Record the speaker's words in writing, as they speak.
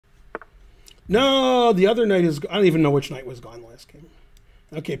No, the other knight is... I don't even know which knight was gone last game.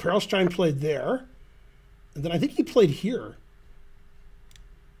 Okay, Perlstein played there. And then I think he played here.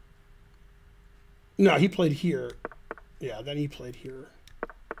 No, he played here. Yeah, then he played here.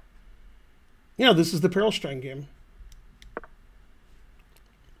 Yeah, this is the Perlstein game. I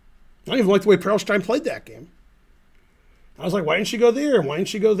don't even like the way Perlstein played that game. I was like, why didn't you go there? Why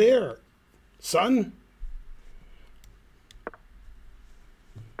didn't you go there? Son?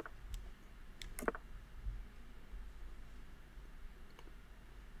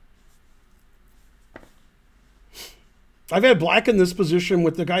 I've had black in this position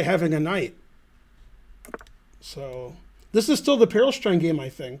with the guy having a knight. So, this is still the Perlstein game, I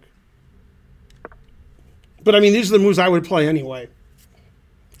think. But, I mean, these are the moves I would play anyway.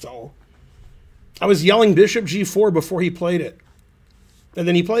 So, I was yelling bishop g4 before he played it. And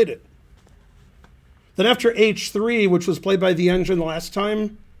then he played it. Then after h3, which was played by the engine last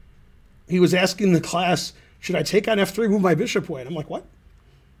time, he was asking the class, should I take on f3, move my bishop away? And I'm like, what?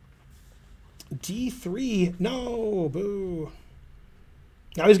 d3? No, boo.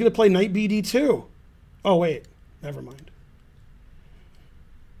 Now he's going to play knight bd2. Oh, wait. Never mind.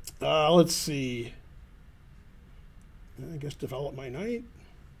 Let's see. I guess develop my knight.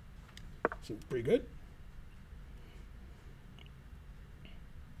 Seems pretty good.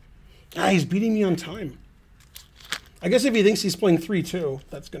 Ah, he's beating me on time. I guess if he thinks he's playing 3-2,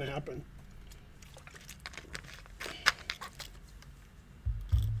 that's going to happen.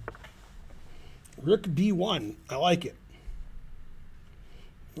 Rook b1. I like it.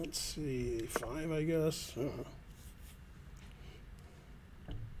 Let's see. 5, I guess.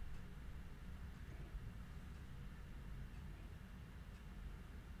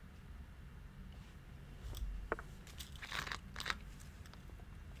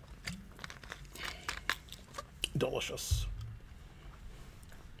 Delicious.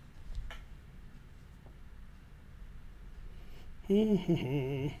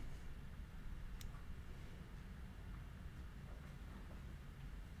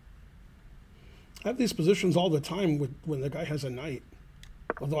 I have these positions all the time when the guy has a knight.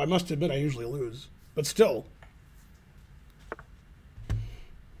 Although I must admit I usually lose. But still.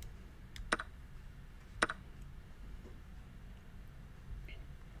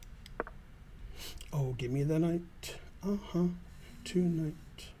 Oh, give me the knight. Uh-huh. 2 knight.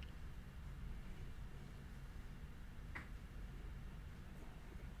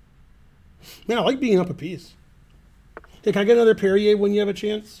 Man, I like being up a piece. Hey, can I get another Perrier when you have a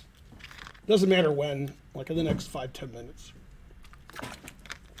chance? Doesn't matter when, like in the next 5-10 minutes.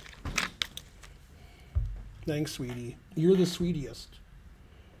 Thanks, sweetie. You're the sweetiest.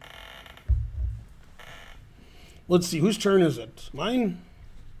 Let's see, whose turn is it? Mine?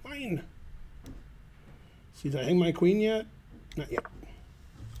 Mine. See, did I hang my queen yet? Not yet.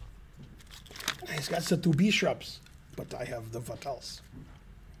 He's got the 2 bishops, but I have the what else?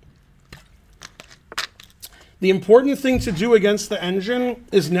 The important thing to do against the engine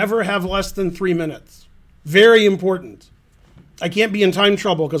is never have less than 3 minutes. Very important. I can't be in time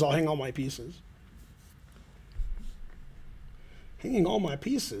trouble because I'll hang all my pieces. Hanging all my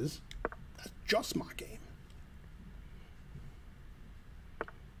pieces? That's just my game.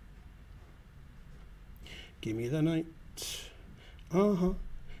 Give me the knight. Uh-huh.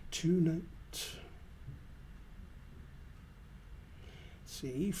 2 knight.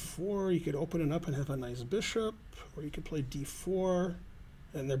 See, e4, you could open it up and have a nice bishop, or you could play d4,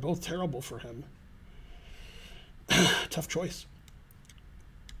 and they're both terrible for him. Tough choice.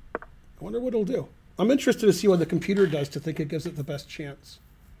 I wonder what it'll do. I'm interested to see what the computer does to think it gives it the best chance.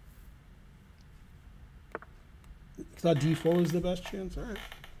 I thought d4 was the best chance? All right.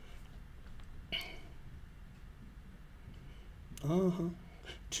 Uh-huh.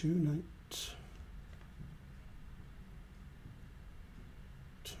 2 knight.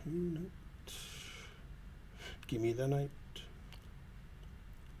 2 knight. Give me the knight.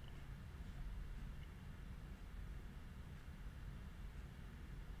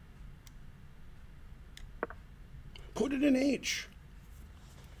 Put it in H.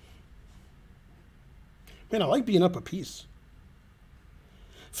 Man, I like being up a piece.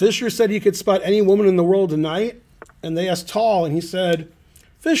 Fisher said he could spot any woman in the world tonight, and they asked tall, and he said,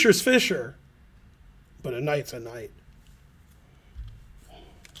 Fisher's Fisher, but a knight's a knight.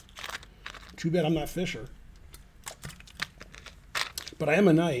 Too bad I'm not Fisher. But I am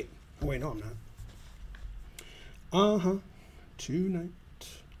a knight. Oh, wait, no, I'm not. Uh-huh. 2 knight.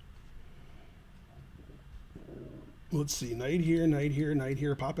 Let's see. Knight here, knight here, knight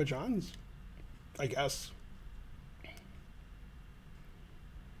here. Papa John's, I guess.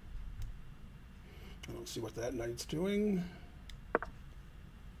 I don't see what that knight's doing.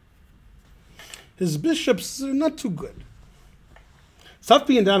 His bishops are not too good. It's tough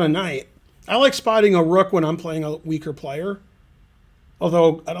being down a knight. I like spotting a rook when I'm playing a weaker player.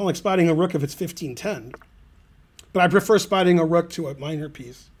 Although, I don't like spotting a rook if it's 15-10. But I prefer spotting a rook to a minor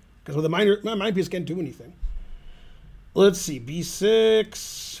piece. Because with a minor piece can't do anything. Let's see,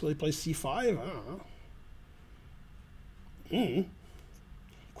 b6. Will he play c5? I don't know.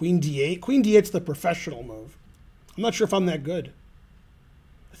 Queen d8. Queen d8's the professional move. I'm not sure if I'm that good.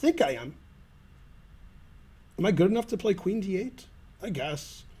 I think I am. Am I good enough to play queen d8? I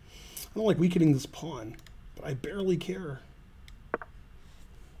guess. I don't like weakening this pawn, but I barely care.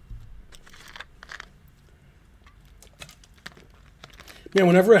 Man,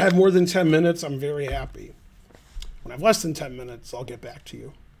 whenever I have more than 10 minutes, I'm very happy. When I have less than 10 minutes, I'll get back to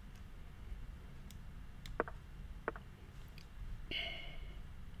you.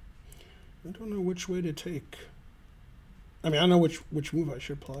 I don't know which way to take. I mean, I don't know which move I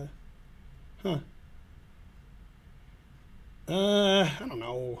should play. Huh. I don't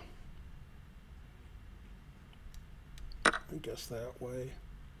know. I guess that way.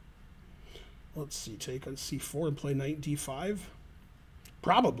 Let's see, take on c4 and play knight d5?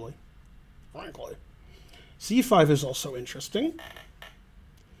 Probably, frankly. c5 is also interesting.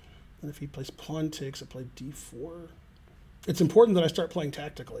 And if he plays pawn takes, I play d4. It's important that I start playing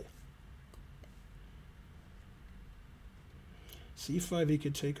tactically. c5, he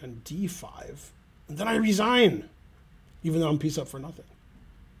could take on d5. And then I resign, even though I'm piece up for nothing.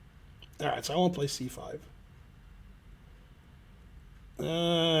 All right, so I won't play c5.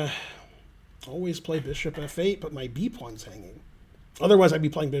 Always play bishop f8, but my b pawn's hanging. Otherwise, I'd be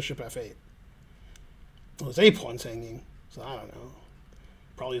playing bishop f8. Well, his a pawn's hanging, so I don't know.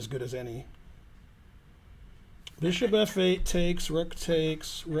 Probably as good as any. Bishop f8 takes, rook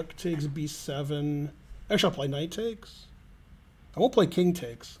takes b7. Actually, I'll play knight takes. I won't play king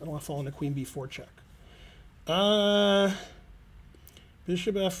takes. I don't want to fall into queen b4 check.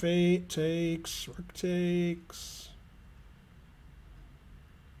 Bishop f8 takes, rook takes.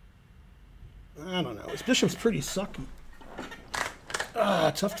 I don't know. His bishop's pretty sucky.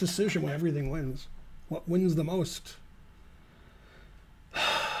 Tough decision when everything wins. What wins the most?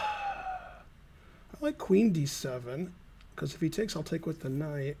 I like queen d7, because if he takes, I'll take with the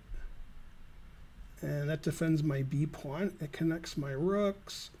knight. And that defends my b pawn. It connects my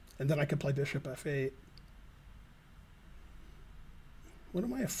rooks. And then I can play bishop f8. What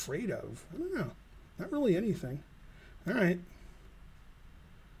am I afraid of? I don't know. Not really anything. All right.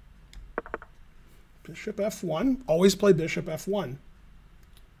 Bishop f1. Always play bishop f1.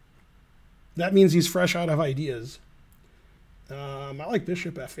 That means he's fresh out of ideas. I like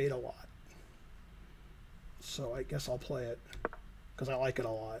bishop f8 a lot. So I guess I'll play it because I like it a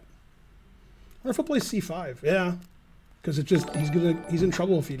lot. Or if I play c5, yeah, because it just he's in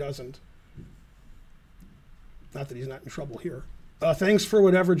trouble if he doesn't. Not that he's not in trouble here. Thanks for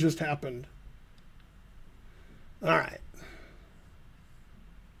whatever just happened. All right.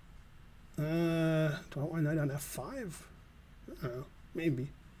 Do I want my knight on f5? I don't know, maybe.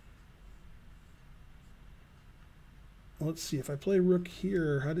 Let's see, if I play rook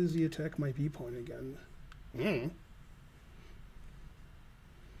here, how does he attack my b pawn again?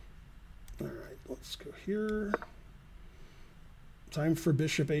 All right, let's go here. Time for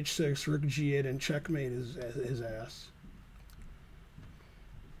bishop h6, rook g8, and checkmate his ass.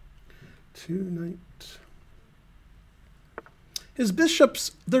 2 knight. His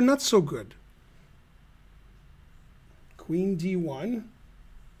bishops, they're not so good. Queen d1.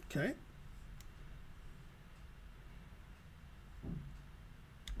 Okay.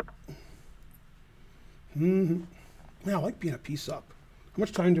 Man, I like being a piece up. How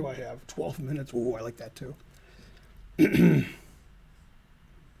much time do I have? 12 minutes. Ooh, I like that too.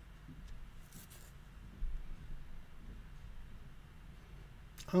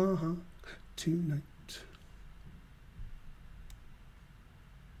 Two knight.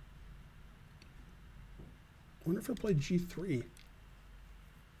 Wonder if I play g3.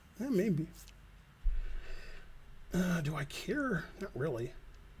 Yeah, maybe. Do I care? Not really.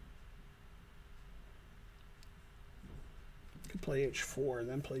 Could play h4 and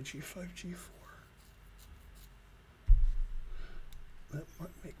then play g5, g4. That might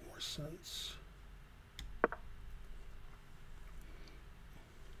make more sense.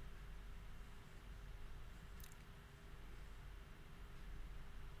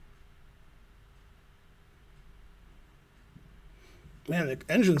 Man, the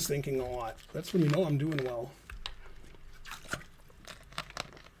engine's thinking a lot. That's when you know I'm doing well.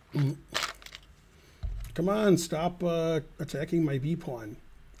 Come on, stop attacking my b pawn.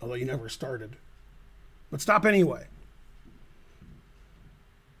 Although you never started. But stop anyway.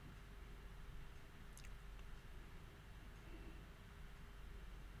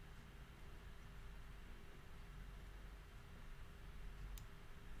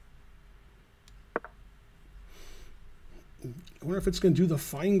 I wonder if it's going to do the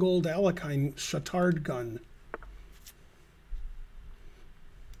Finegold Alakine Chatard gun.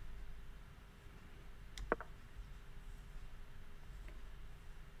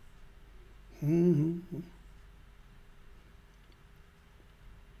 Man,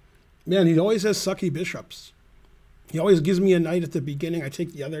 he always has sucky bishops. He always gives me a knight at the beginning. I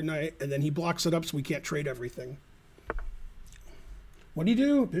take the other knight, and then he blocks it up so we can't trade everything. What do you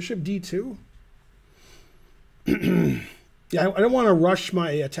do? Bishop d2? Yeah, I don't want to rush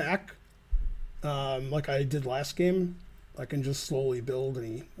my attack like I did last game. I can just slowly build,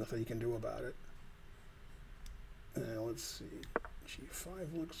 and nothing you can do about it. Let's see.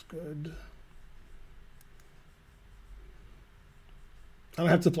 G5 looks good. I don't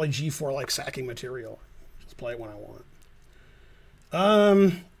have to play G4 like sacking material. Just play it when I want. I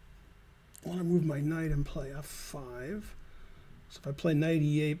want to move my knight and play F5. So if I play knight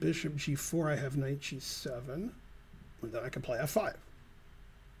E8, bishop G4, I have knight G7. And then I can play F5.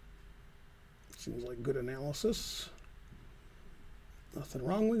 Seems like good analysis. Nothing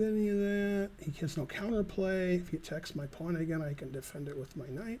wrong with any of that. He has no counterplay. If he attacks my pawn again, I can defend it with my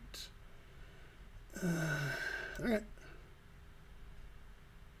knight. All right.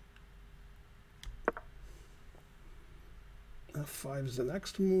 F5 is the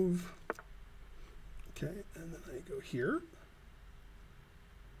next move. Okay, and then I go here.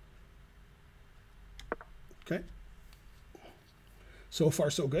 Okay. So far,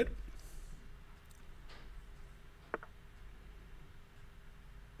 so good.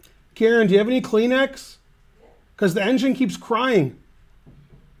 Karen, do you have any Kleenex? Because the engine keeps crying.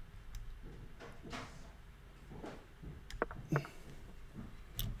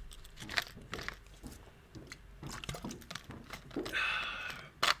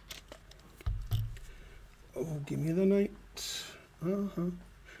 Oh, give me the knight.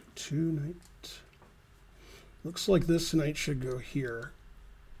 Two knight. Looks like this knight should go here.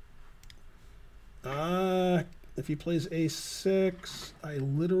 If he plays a6, I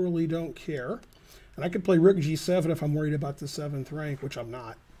literally don't care. And I could play rook g7 if I'm worried about the 7th rank, which I'm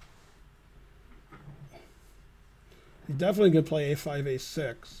not. He's definitely going to play a5,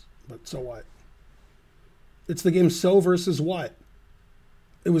 a6, but so what? It's the game So versus what?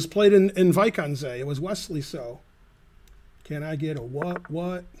 It was played in Vikanze. It was Wesley So. Can I get a what?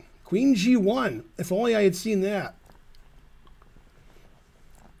 Queen g1. If only I had seen that.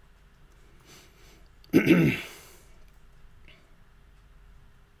 Delicious.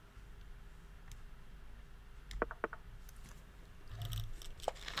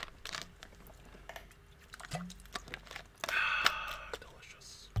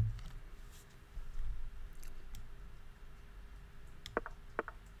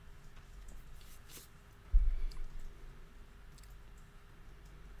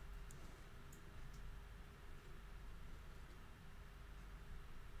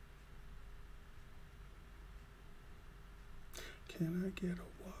 Can I get a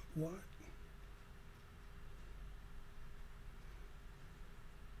what?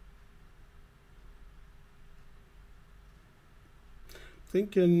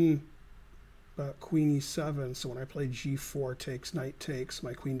 Thinking about queen e7, so when I play g4 takes, knight takes,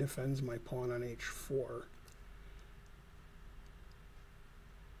 my queen defends my pawn on h4.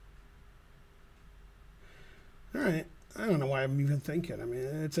 All right, I don't know why I'm even thinking. I mean,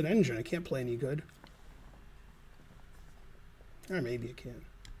 it's an engine. I can't play any good. Or maybe it can.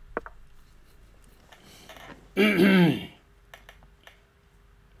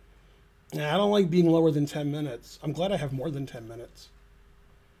 Yeah, I don't like being lower than 10 minutes. I'm glad I have more than 10 minutes.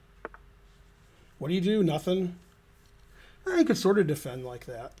 What do you do? Nothing? I could sort of defend like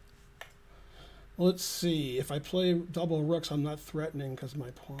that. Let's see. If I play double rooks, I'm not threatening because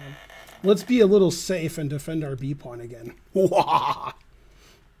my pawn. Let's be a little safe and defend our b pawn again.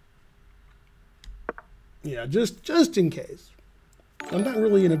 Yeah, just in case. I'm not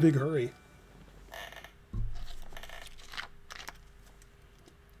really in a big hurry.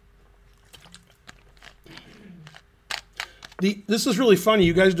 This is really funny.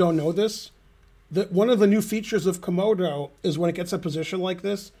 You guys don't know this. One of the new features of Komodo is when it gets a position like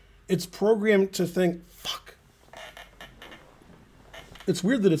this, it's programmed to think, fuck. It's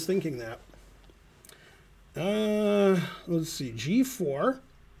weird that it's thinking that. Let's see, G4.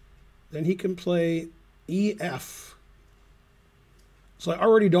 Then he can play EF. So I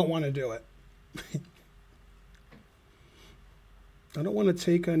already don't want to do it. I don't want to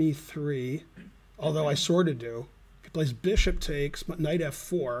take on E3, although I sort of do. If he plays bishop takes, knight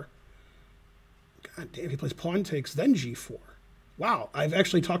F4. God damn, he plays pawn takes, then G4. Wow, I've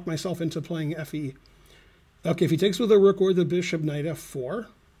actually talked myself into playing FE. Okay, if he takes with the rook or the bishop, knight F4.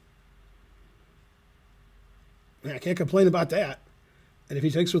 I can't complain about that. And if he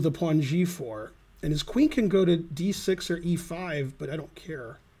takes with the pawn g4, and his queen can go to d6 or e5, but I don't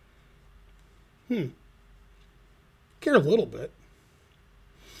care. Care a little bit.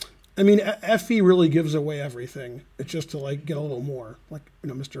 I mean, FE really gives away everything. It's just to like get a little more, like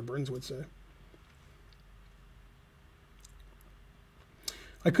Mr. Burns would say.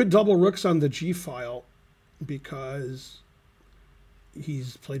 I could double rooks on the G file because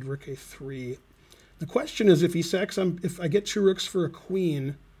he's played rook a3. The question is if he sacks if I get 2 rooks for a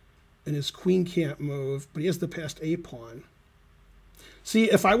queen and his queen can't move, but he has the passed a pawn.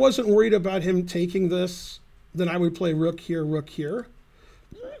 See, if I wasn't worried about him taking this, then I would play rook here,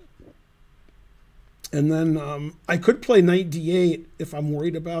 and then I could play knight d8 if I'm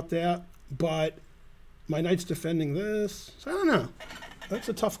worried about that, but my knight's defending this, so I don't know. That's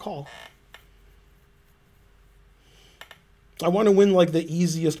a tough call. I want to win like the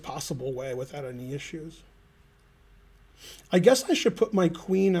easiest possible way without any issues. I guess I should put my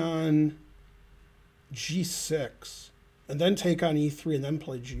queen on g6 and then take on e3 and then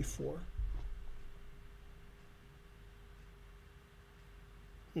play g4.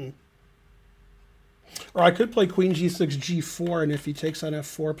 Or I could play queen g6, g4, and if he takes on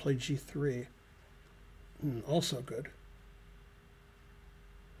f4, play g3. Also good.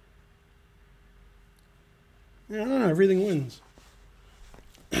 Yeah, I don't know. Everything wins.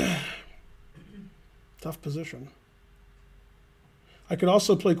 Tough position. I could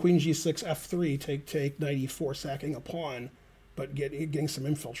also play queen g6, f3, take, knight e4, sacking a pawn, but getting some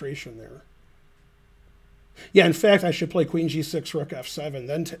infiltration there. Yeah, in fact, I should play queen g6, rook f7,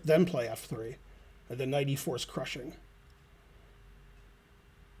 then play f3, and then knight e4 is crushing.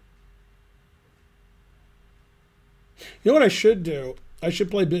 You know what I should do? I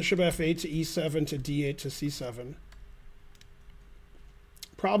should play bishop f8 to e7 to d8 to c7.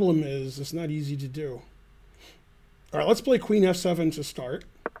 Problem is, it's not easy to do. All right, let's play queen f7 to start.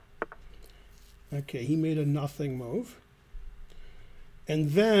 Okay, he made a nothing move.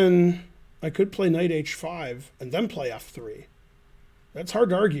 And then I could play knight h5 and then play f3. That's hard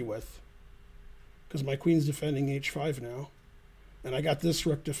to argue with because my queen's defending h5 now. And I got this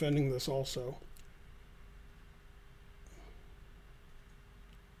rook defending this also.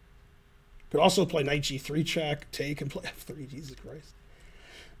 Could also play knight g3 check, take, and play f3. Jesus Christ.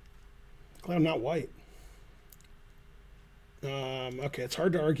 Glad I'm not white. Okay, it's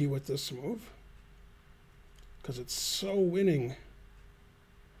hard to argue with this move because it's so winning.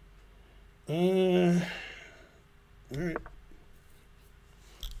 All right.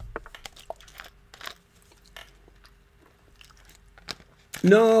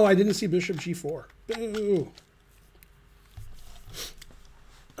 No, I didn't see bishop g4. Boo.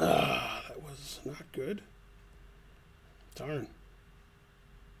 That was not good. Darn.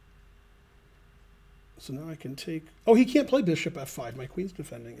 So now I can take... Oh, he can't play bishop f5. My queen's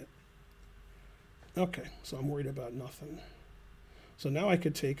defending it. Okay, so I'm worried about nothing. So now I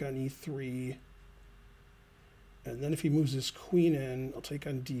could take on e3. And then if he moves his queen in, I'll take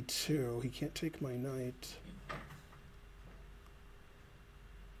on d2. He can't take my knight.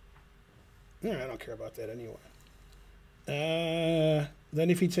 Yeah, I don't care about that anyway. Then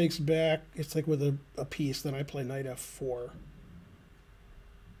if he takes back, it's like with a piece. Then I play knight f4.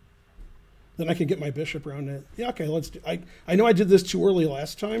 Then I can get my bishop around it. Yeah, okay, let's do... I know I did this too early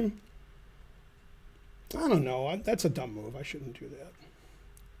last time. I don't know. That's a dumb move. I shouldn't do that.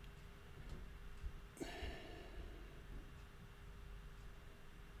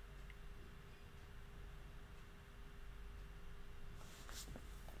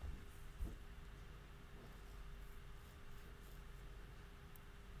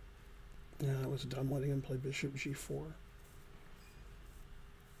 Yeah, it was dumb letting him play bishop g4.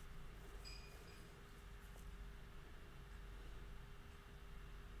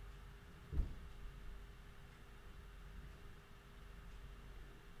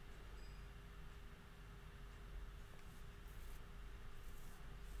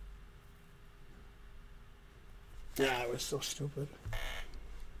 Yeah, it was so stupid.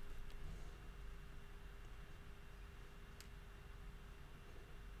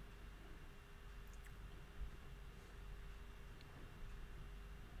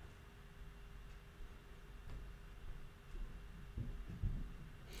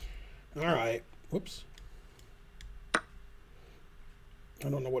 All right. Whoops. I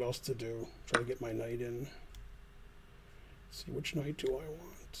don't know what else to do. Try to get my knight in. Let's see, which knight do I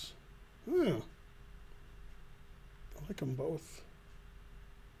want? Oh. I like them both.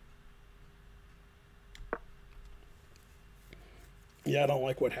 Yeah, I don't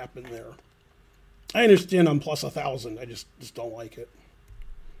like what happened there. I understand I'm plus 1,000. I just don't like it.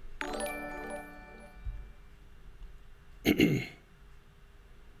 And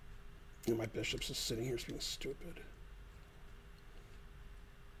my bishop's just sitting here being stupid.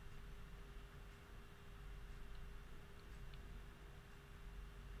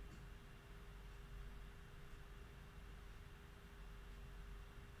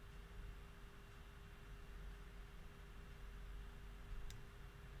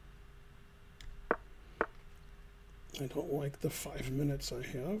 I don't like the 5 minutes I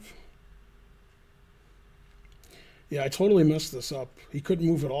have. Yeah, I totally messed this up. He couldn't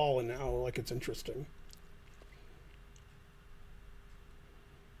move at all, and now, like, it's interesting.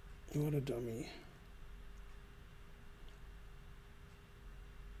 What a dummy.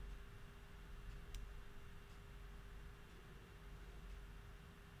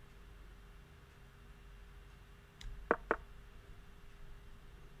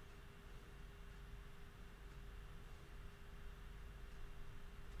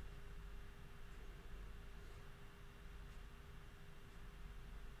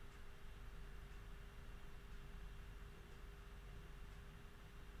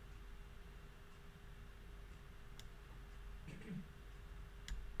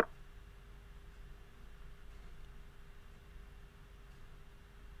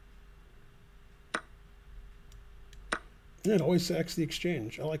 Yeah, it always sacks the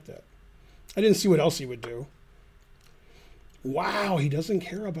exchange. I like that. I didn't see what else he would do. Wow, he doesn't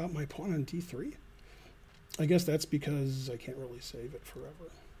care about my pawn on d3? I guess that's because I can't really save it forever.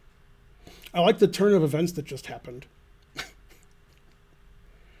 I like the turn of events that just happened.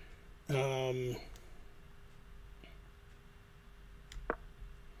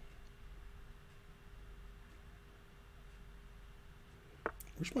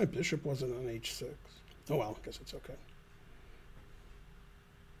 Wish my bishop wasn't on h6. Oh well, I guess it's okay.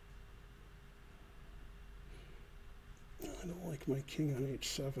 I don't like my king on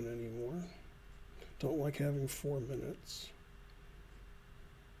h7 anymore. Don't like having 4 minutes.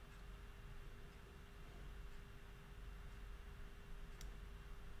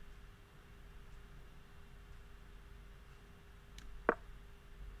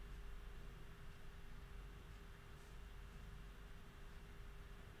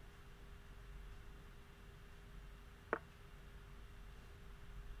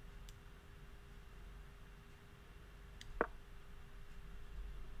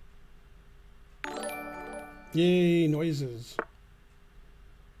 Yay, noises.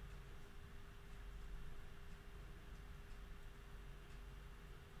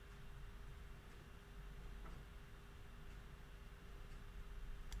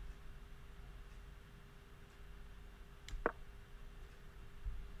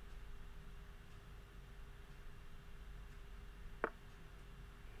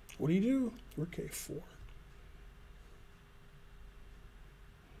 What do you do? Rook a4.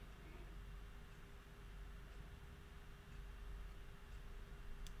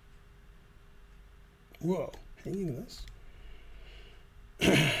 Whoa, hanging this?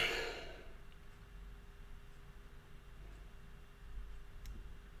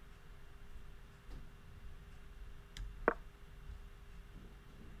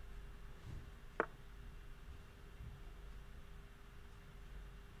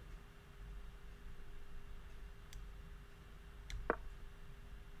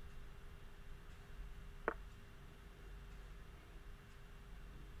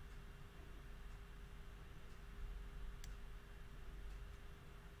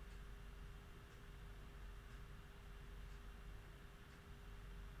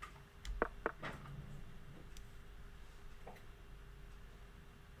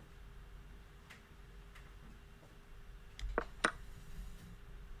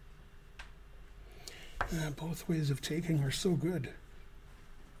 Both ways of taking are so good.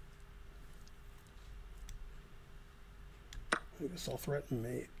 I guess I'll threaten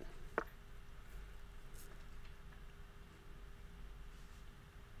mate.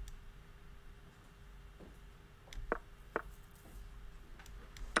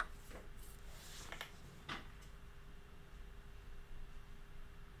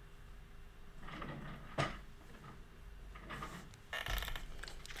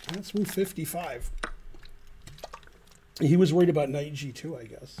 That's move 55. He was worried about knight g2, I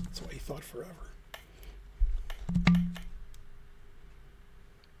guess. That's why he thought forever.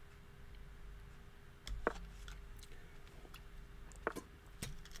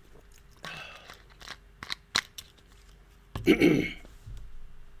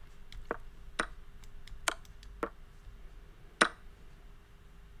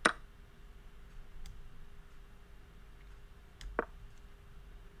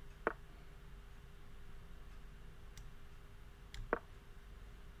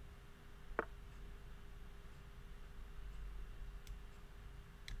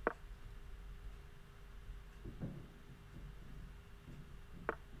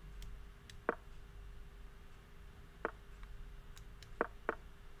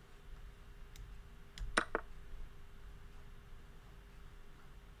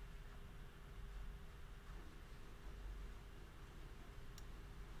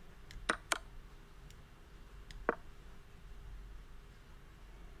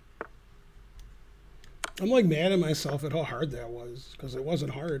 I'm like mad at myself at how hard that was, because it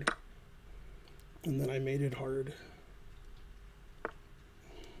wasn't hard. And then I made it hard.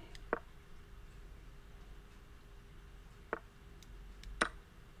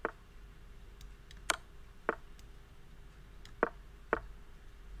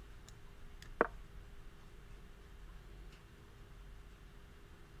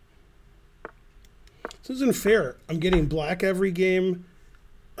 This isn't fair. I'm getting black every game.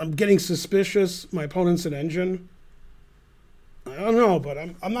 I'm getting suspicious. My opponent's an engine. I don't know, but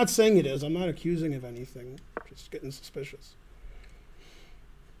I'm not saying it is. I'm not accusing of anything. Just getting suspicious.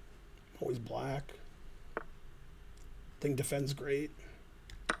 Always black. Thing defends great.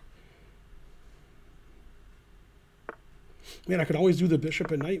 Man, I could always do the bishop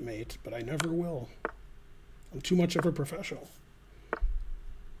and knight mate, but I never will. I'm too much of a professional.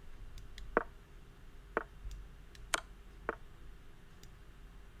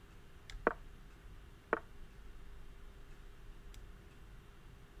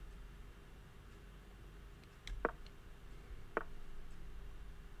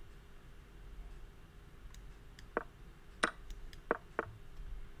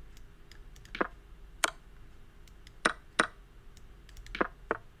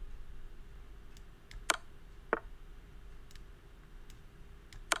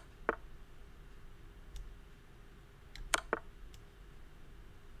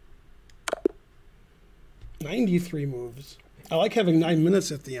 .93 moves. I like having 9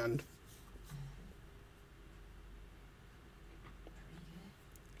 minutes at the end.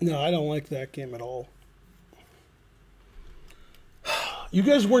 No, I don't like that game at all. You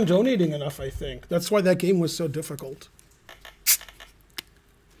guys weren't donating enough, I think. That's why that game was so difficult.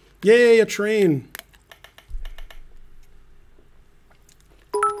 Yay, a train.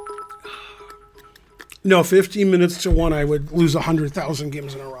 No, 15 minutes to 1, I would lose 100,000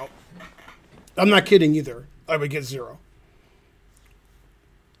 games in a row. I'm not kidding either. I would get 0.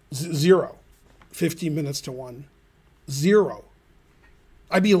 0. 15 minutes to 1. 0.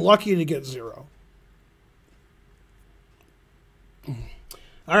 I'd be lucky to get 0. All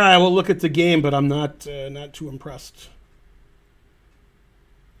right, we'll look at the game, but I'm not too impressed.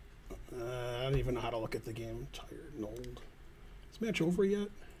 I don't even know how to look at the game. I'm tired and old. Is this match over yet?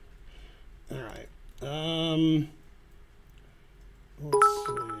 All right. Let's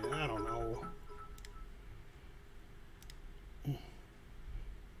see. I don't know.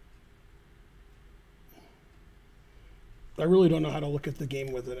 I really don't know how to look at the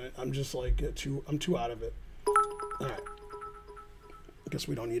game with it. I'm just like I'm too out of it. All right. I guess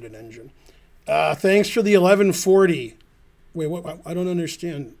we don't need an engine. Thanks for the 1140. Wait, what? I don't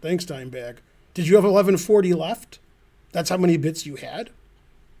understand. Thanks, Dimebag. Did you have 1140 left? That's how many bits you had?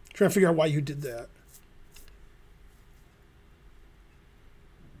 I'm trying to figure out why you did that.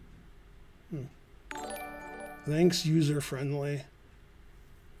 Thanks, user friendly.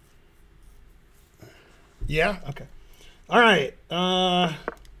 Yeah. Okay. All right.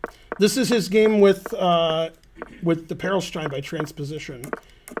 This is his game with the Perlstein by transposition,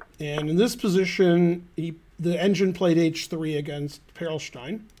 and in this position, the engine played h3 against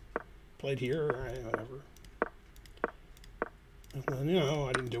Perlstein. Played here, all right, whatever. And then, you know,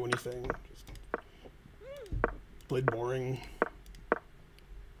 I didn't do anything. Just played boring.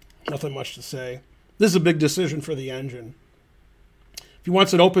 Nothing much to say. This is a big decision for the engine. If he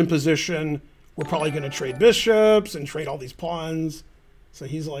wants an open position, we're probably going to trade bishops and trade all these pawns. So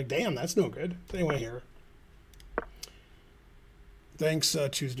he's like, damn, that's no good. Anyway, here. Thanks,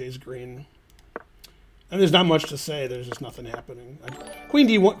 Tuesday's Green. And there's not much to say. There's just nothing happening. Queen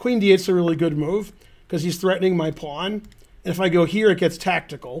D8's a really good move because he's threatening my pawn. And if I go here, it gets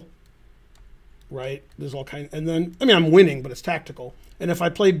tactical. Right? There's all kind. And then, I mean, I'm winning, but it's tactical. And if I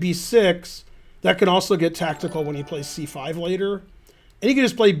play B6, that can also get tactical when he plays C5 later. And he can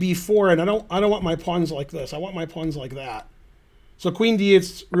just play B4, and I don't want my pawns like this. I want my pawns like that. So Queen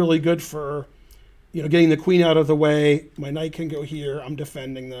D8's really good for, you know, getting the queen out of the way. My knight can go here. I'm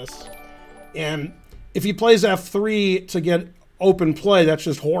defending this. And if he plays F3 to get open play, that's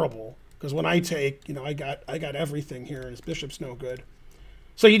just horrible. Because when I take, you know, I got everything here, and his bishop's no good.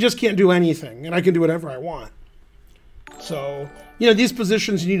 So you just can't do anything, and I can do whatever I want. So, you know, these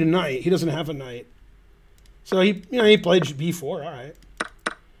positions you need a knight. He doesn't have a knight. So he played B4, all right.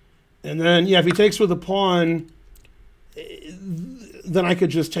 And then, yeah, if he takes with a pawn, then I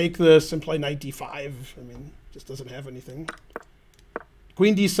could just take this and play knight D5. I mean, just doesn't have anything.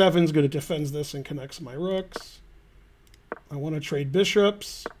 Queen D7 is good. It defends this and connects my rooks. I want to trade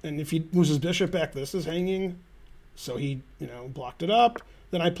bishops. And if he moves his bishop back, this is hanging. So he, you know, blocked it up.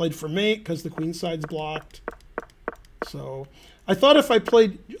 Then I played for mate because the queen side's blocked. So I thought if I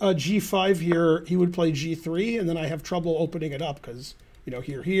played g5 here, he would play g3, and then I have trouble opening it up because, you know,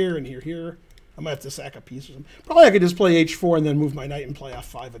 here, and here. I might have to sack a piece or something. Probably I could just play h4 and then move my knight and play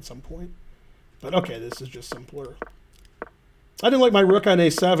f5 at some point. But okay, this is just simpler. I didn't like my rook on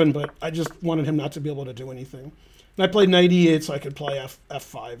a7, but I just wanted him not to be able to do anything. And I played knight e8 so I could play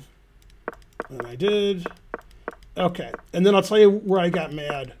f5. And I did. Okay, and then I'll tell you where I got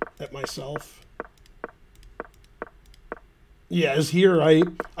mad at myself. Yeah, is here.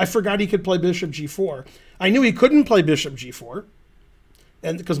 I forgot he could play bishop g4. I knew he couldn't play bishop g4,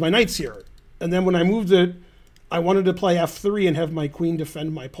 and because my knight's here. And then when I moved it, I wanted to play f3 and have my queen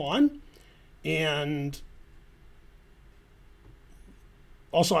defend my pawn. And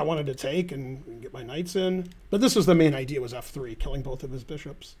also I wanted to take and get my knights in. But this was the main idea, was f3, killing both of his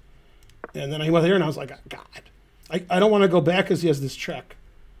bishops. And then I went here and I was like, God, I don't want to go back because he has this check.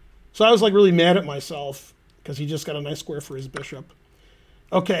 So I was like really mad at myself because he just got a nice square for his bishop.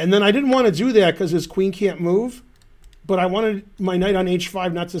 Okay, and then I didn't want to do that because his queen can't move. But I wanted my knight on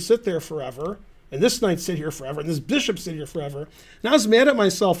h5 not to sit there forever. And this knight sit here forever. And this bishop sit here forever. And I was mad at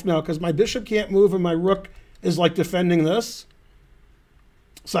myself now because my bishop can't move and my rook is like defending this.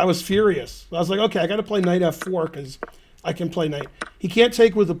 So I was furious. I was like, okay, I got to play knight f4 because I can play knight. He can't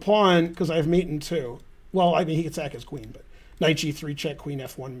take with the pawn because I have mate in 2. Well, I mean, he can sack his queen, but knight g3 check, queen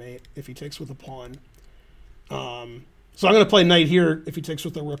f1 mate if he takes with the pawn. So I'm going to play knight here if he takes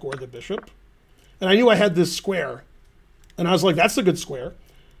with the rook or the bishop. And I knew I had this square. And I was like, that's a good square.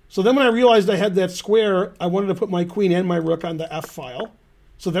 So then when I realized I had that square, I wanted to put my queen and my rook on the f file.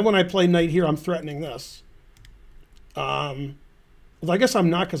 So then when I play knight here, I'm threatening this. Well, I guess I'm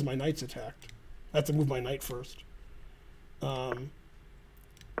not because my knight's attacked. I have to move my knight first.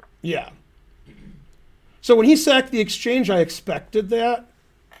 Yeah. So when he sacked the exchange, I expected that.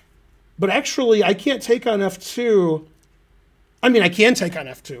 But actually, I can't take on f2. I mean, I can take on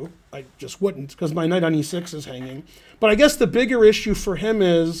f2. I just wouldn't because my knight on e6 is hanging. But I guess the bigger issue for him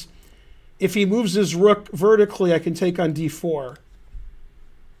is if he moves his rook vertically, I can take on d4.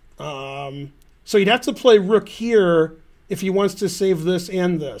 So he'd have to play rook here if he wants to save this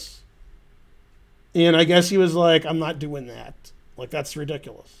and this. And I guess he was like, I'm not doing that. Like, that's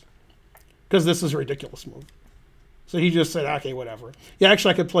ridiculous. Because this is a ridiculous move. So he just said, okay, whatever. Yeah,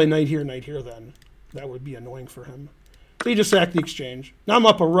 actually, I could play knight here then. That would be annoying for him. So he just sacked the exchange. Now I'm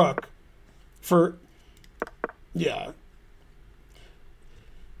up a rook for, yeah.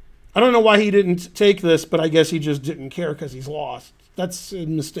 I don't know why he didn't take this, but I guess he just didn't care because he's lost. That's a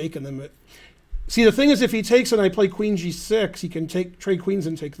mistake in them. See, the thing is, if he takes and I play queen g6, he can trade queens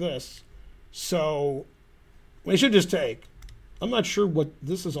and take this. So he should just take. I'm not sure what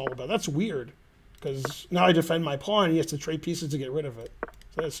this is all about. That's weird because now I defend my pawn. He has to trade pieces to get rid of it.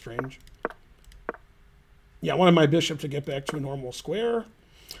 So that's strange. Yeah, I wanted my bishop to get back to a normal square.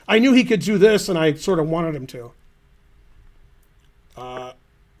 I knew he could do this, and I sort of wanted him to.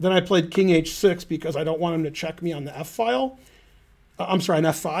 Then I played king h6 because I don't want him to check me on the f file. I'm sorry, on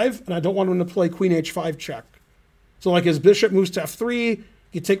f5, and I don't want him to play queen h5 check. So like his bishop moves to f3,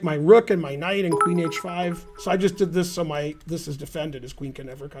 you take my rook and my knight and queen h5. So I just did this so this is defended. His queen can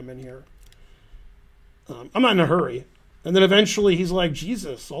never come in here. I'm not in a hurry. And then eventually he's like,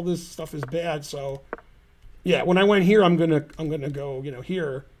 Jesus, all this stuff is bad. So yeah, when I went here, I'm gonna go,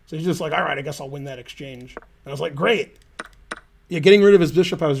 here. So he's just like, all right, I guess I'll win that exchange. And I was like, great. Yeah, getting rid of his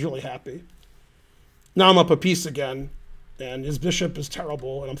bishop, I was really happy. Now I'm up a piece again, and his bishop is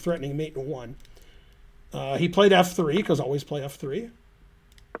terrible, and I'm threatening mate in 1. He played f3, because I always play f3.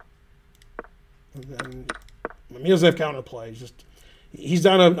 And then he doesn't have counterplay. He's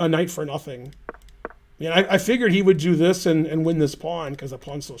down a knight for nothing. Yeah, I figured he would do this and win this pawn, because the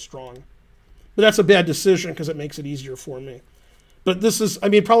pawn's so strong. But that's a bad decision, because it makes it easier for me. But this is, I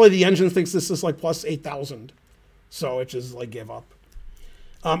mean, probably the engine thinks this is like plus 8,000. So it just like give up.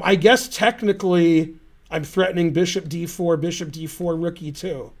 I guess technically I'm threatening bishop d4, rook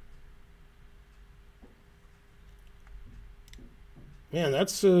e2. Man,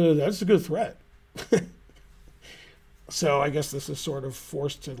 that's a good threat. So I guess this is sort of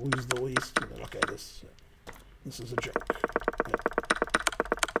forced to lose the least. Okay, this is a joke. Yeah.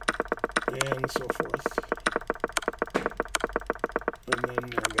 And so forth. And then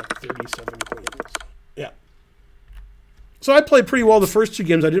I got 37 queens. Yeah. So I played pretty well the first 2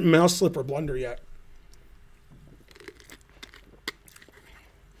 games. I didn't mouse slip or blunder yet.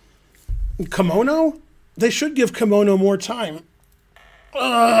 Komodo? They should give Komodo more time.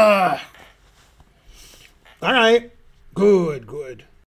 All right. Good.